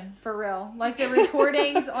cell phone, for real. Like, the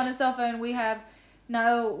recordings on a cell phone, we have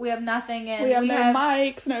nothing, and we have no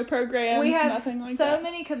mics, no programs, we have nothing like so that.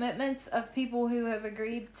 many commitments of people who have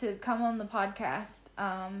agreed to come on the podcast.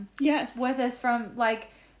 Yes, with us, from, like,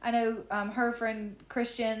 I know her friend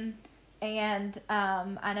Christian, and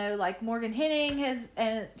I know, like, Morgan Henning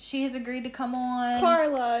she has agreed to come on.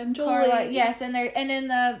 Carla and Julie. Yes, and in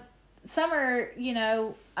the summer, you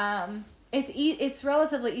know, it's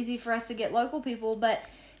relatively easy for us to get local people, but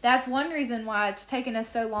that's one reason why it's taken us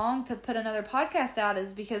so long to put another podcast out,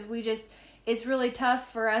 is because it's really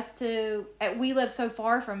tough for us we live so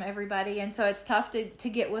far from everybody, and so it's tough to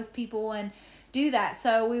get with people and do that.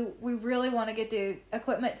 So we really want to get the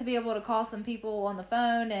equipment to be able to call some people on the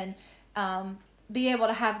phone and be able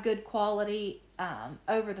to have good quality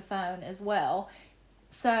over the phone as well.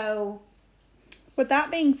 So with that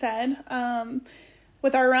being said,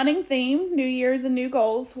 with our running theme, New Year's and New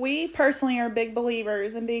Goals, we personally are big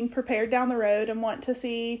believers in being prepared down the road and want to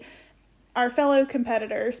see our fellow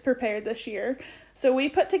competitors prepared this year. So we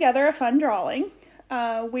put together a fun drawing.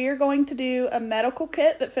 We are going to do a medical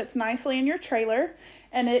kit that fits nicely in your trailer,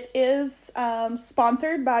 and it is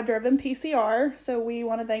sponsored by Driven PCR. So we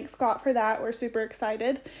want to thank Scott for that. We're super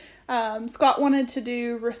excited. Scott wanted to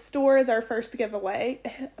do Restore as our first giveaway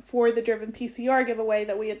for the Driven PCR giveaway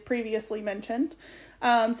that we had previously mentioned.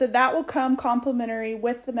 So that will come complimentary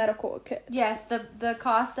with the medical kit. Yes, the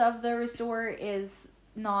cost of the Restore is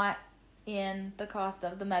not in the cost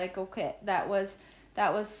of the medical kit. That was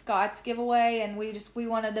Scott's giveaway, and we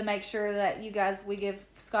wanted to make sure that you guys, we give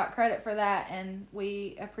Scott credit for that, and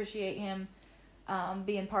we appreciate him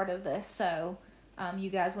being part of this. So you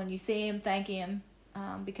guys, when you see him, thank him,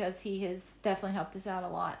 because he has definitely helped us out a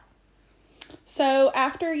lot. So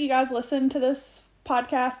after you guys listen to this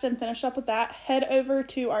podcast and finish up with that, head over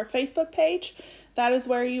to our Facebook page. That is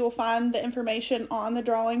where you will find the information on the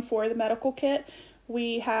drawing for the medical kit.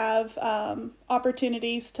 We have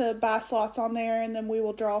opportunities to buy slots on there, and then we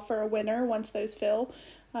will draw for a winner once those fill.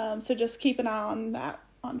 So just keep an eye on that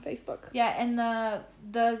on Facebook. Yeah, and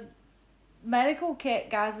the medical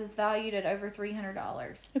kit, guys, is valued at over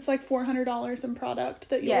 $300. It's like $400 in product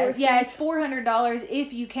that you'll receive. Yeah, it's $400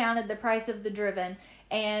 if you counted the price of the Driven.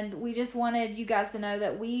 And we just wanted you guys to know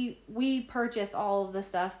that we purchased all of the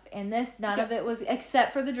stuff, and none of it was,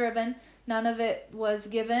 except for the Driven, none of it was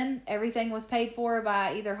given. Everything was paid for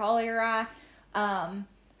by either Holly or I.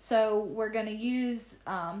 So we're going to use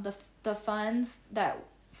the funds that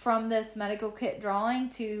from this medical kit drawing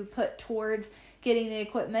to put towards getting the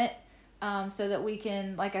equipment, so that we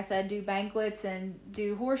can, like I said, do banquets and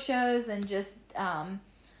do horse shows and just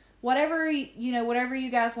whatever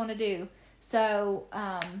you guys want to do. So,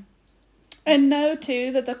 and know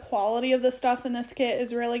too that the quality of the stuff in this kit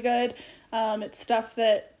is really good. It's stuff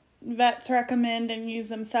that vets recommend and use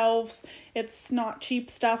themselves. It's not cheap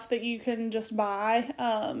stuff that you can just buy.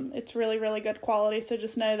 It's really, really good quality. So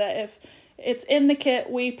just know that if it's in the kit,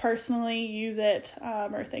 we personally use it,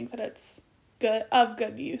 or think that it's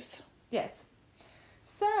good use. Yes.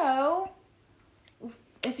 So,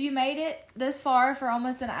 if you made it this far for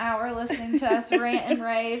almost an hour listening to us rant and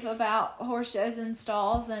rave about horse shows and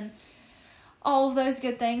stalls and all of those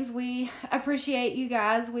good things, we appreciate you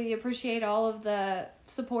guys. We appreciate all of the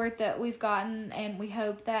support that we've gotten, and we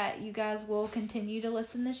hope that you guys will continue to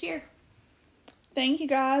listen this year. Thank you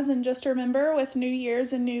guys, and just remember, with New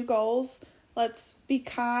Year's and new goals, let's be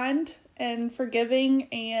kind and forgiving,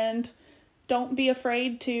 and don't be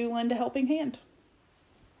afraid to lend a helping hand.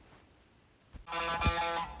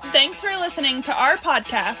 Thanks for listening to our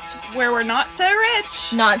podcast, where we're not so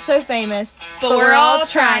rich, not so famous, but we're all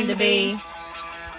trying to be.